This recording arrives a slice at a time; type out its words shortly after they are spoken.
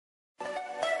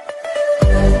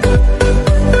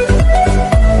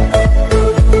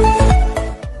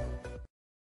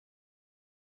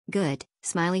Good,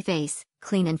 smiley face,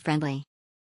 clean and friendly.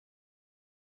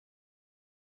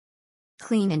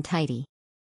 Clean and tidy.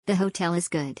 The hotel is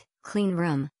good, clean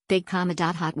room, big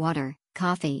hot water,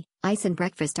 coffee, ice and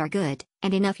breakfast are good,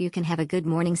 and enough you can have a good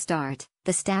morning start.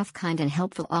 The staff kind and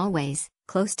helpful always,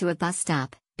 close to a bus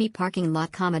stop, B parking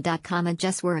lot,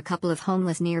 just were a couple of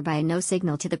homeless nearby, no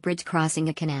signal to the bridge crossing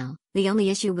a canal. The only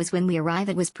issue was when we arrived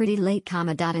it was pretty late,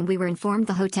 and we were informed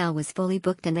the hotel was fully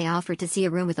booked and they offered to see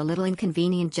a room with a little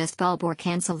inconvenient, just bulb or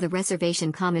cancel the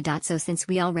reservation, so since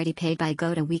we already paid by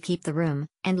GoTo we keep the room,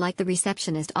 and like the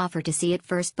receptionist offered to see it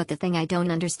first, but the thing I don't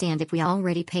understand if we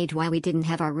already paid why we didn't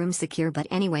have our room secure, but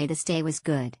anyway the stay was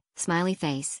good, smiley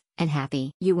face, and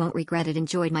happy. You won't regret it,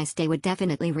 enjoyed my stay, would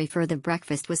definitely refer, the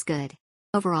breakfast was good.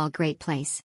 Overall great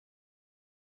place.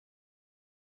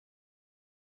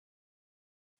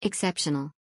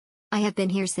 Exceptional. I have been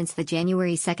here since the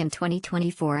January 2,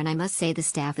 2024 and I must say the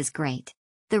staff is great.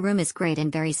 The room is great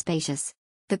and very spacious.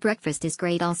 The breakfast is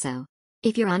great also.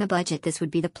 If you're on a budget this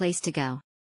would be the place to go.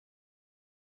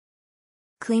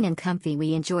 Clean and comfy,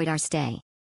 we enjoyed our stay.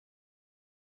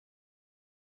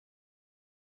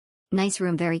 Nice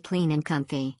room, very clean and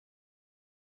comfy.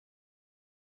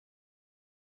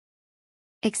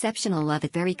 Exceptional, love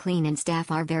it, very clean and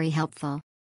staff are very helpful.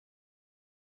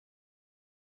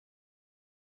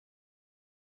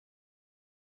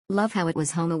 Love how it was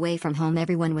home away from home,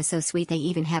 everyone was so sweet, they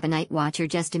even have a night watcher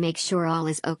just to make sure all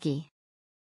is okay.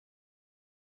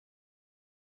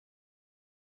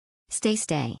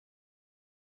 Stay.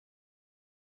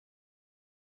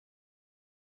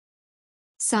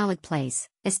 Solid place,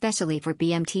 especially for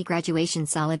BMT graduation,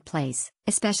 solid place,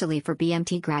 especially for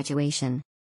BMT graduation.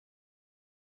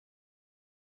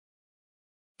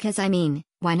 'Cause I mean,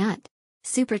 why not?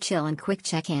 Super chill and quick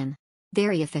check-in.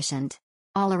 Very efficient.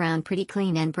 All around pretty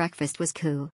clean and breakfast was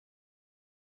cool.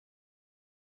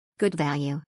 Good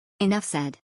value. Enough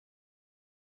said.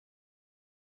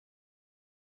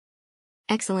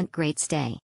 Excellent, great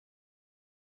stay.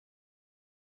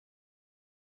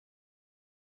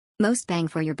 Most bang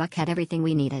for your buck, had everything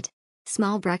we needed.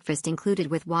 Small breakfast included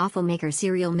with waffle maker,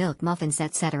 cereal, milk, muffins,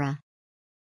 etc.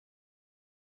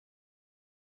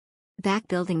 Back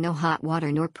building, no hot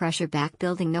water nor pressure. Back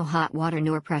building, no hot water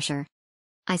nor pressure.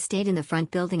 I stayed in the front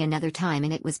building another time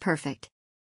and it was perfect.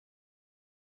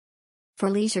 For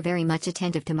leisure, very much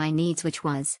attentive to my needs, which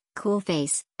was, cool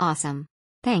face, awesome.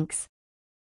 Thanks.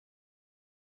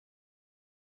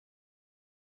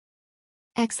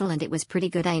 Excellent, it was pretty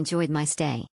good, I enjoyed my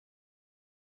stay.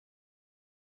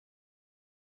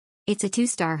 It's a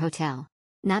 2-star hotel.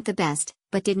 Not the best,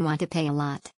 but didn't want to pay a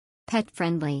lot. Pet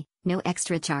friendly, no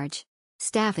extra charge.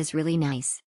 Staff is really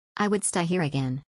nice. I would stay here again.